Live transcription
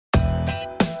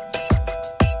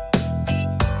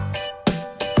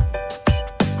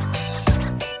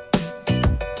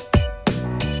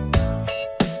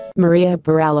Maria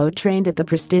Borrallo trained at the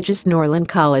prestigious Norland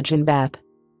College in Bath.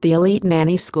 The elite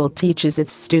nanny school teaches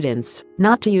its students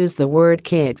not to use the word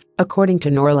kid, according to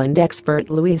Norland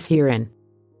expert Louise Heren.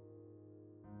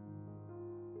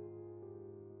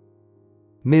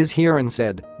 Ms Heren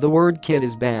said, "The word kid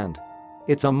is banned.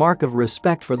 It's a mark of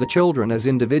respect for the children as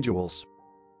individuals."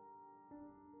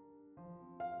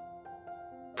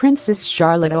 Princess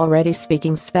Charlotte, already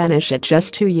speaking Spanish at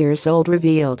just 2 years old,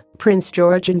 revealed Prince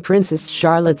George and Princess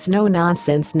Charlotte's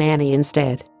no-nonsense nanny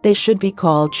instead. They should be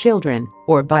called children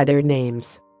or by their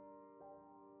names.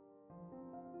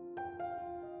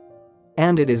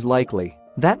 And it is likely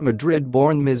that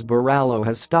Madrid-born Ms Borrallo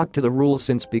has stuck to the rule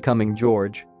since becoming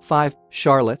George, 5,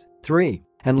 Charlotte, 3,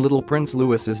 and little Prince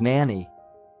Louis's nanny.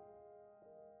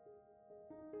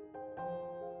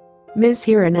 Ms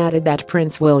Heren added that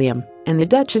Prince William and the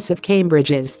Duchess of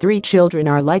Cambridge's 3 children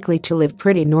are likely to live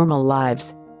pretty normal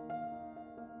lives.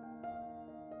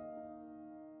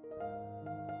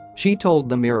 She told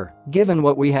the Mirror, "Given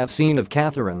what we have seen of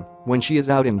Catherine, when she is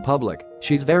out in public,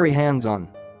 she's very hands-on.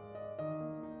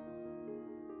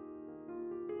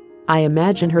 I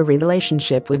imagine her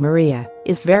relationship with Maria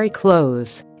is very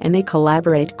close, and they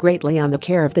collaborate greatly on the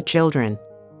care of the children.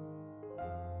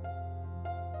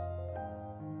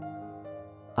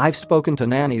 I've spoken to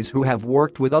nannies who have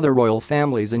worked with other royal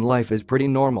families and life is pretty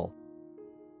normal.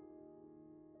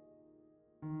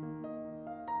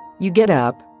 You get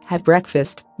up, have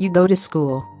breakfast, you go to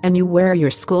school, and you wear your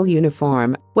school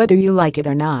uniform, whether you like it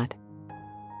or not.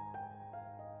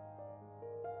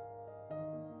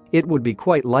 It would be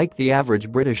quite like the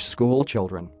average British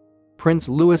schoolchildren. Prince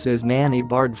Louis's nanny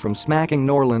barred from smacking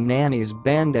Norland nannies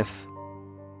banned if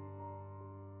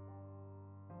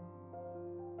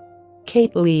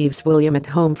Kate leaves William at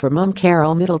home for Mum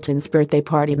Carole Middleton's birthday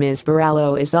party. Ms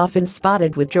Borrallo is often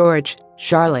spotted with George,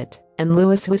 Charlotte, and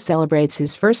Louis, who celebrates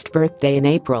his first birthday in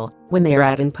April, when they are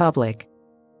out in public.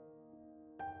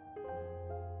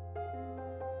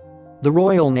 The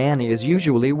royal nanny is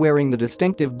usually wearing the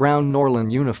distinctive brown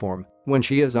Norland uniform when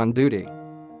she is on duty.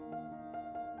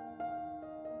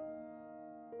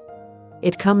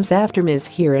 It comes after Ms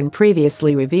Heren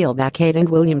previously revealed that Kate and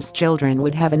William's children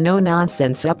would have a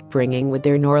no-nonsense upbringing with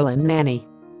their Norland nanny.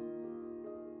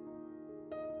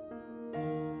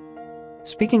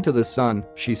 Speaking to The Sun,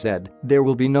 she said, "There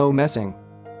will be no messing.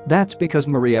 That's because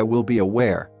Maria will be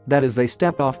aware that as they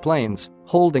step off planes,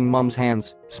 holding Mum's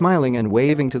hands, smiling and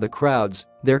waving to the crowds,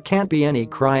 there can't be any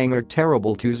crying or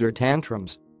terrible twos or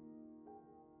tantrums."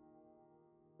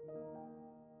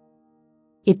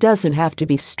 It doesn't have to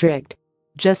be strict.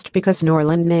 Just because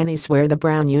Norland nannies wear the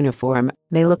brown uniform,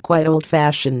 they look quite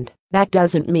old-fashioned. That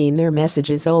doesn't mean their message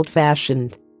is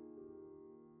old-fashioned.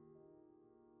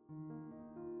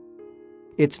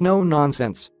 It's no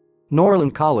nonsense.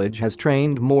 Norland College has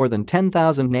trained more than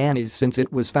 10,000 nannies since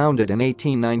it was founded in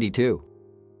 1892.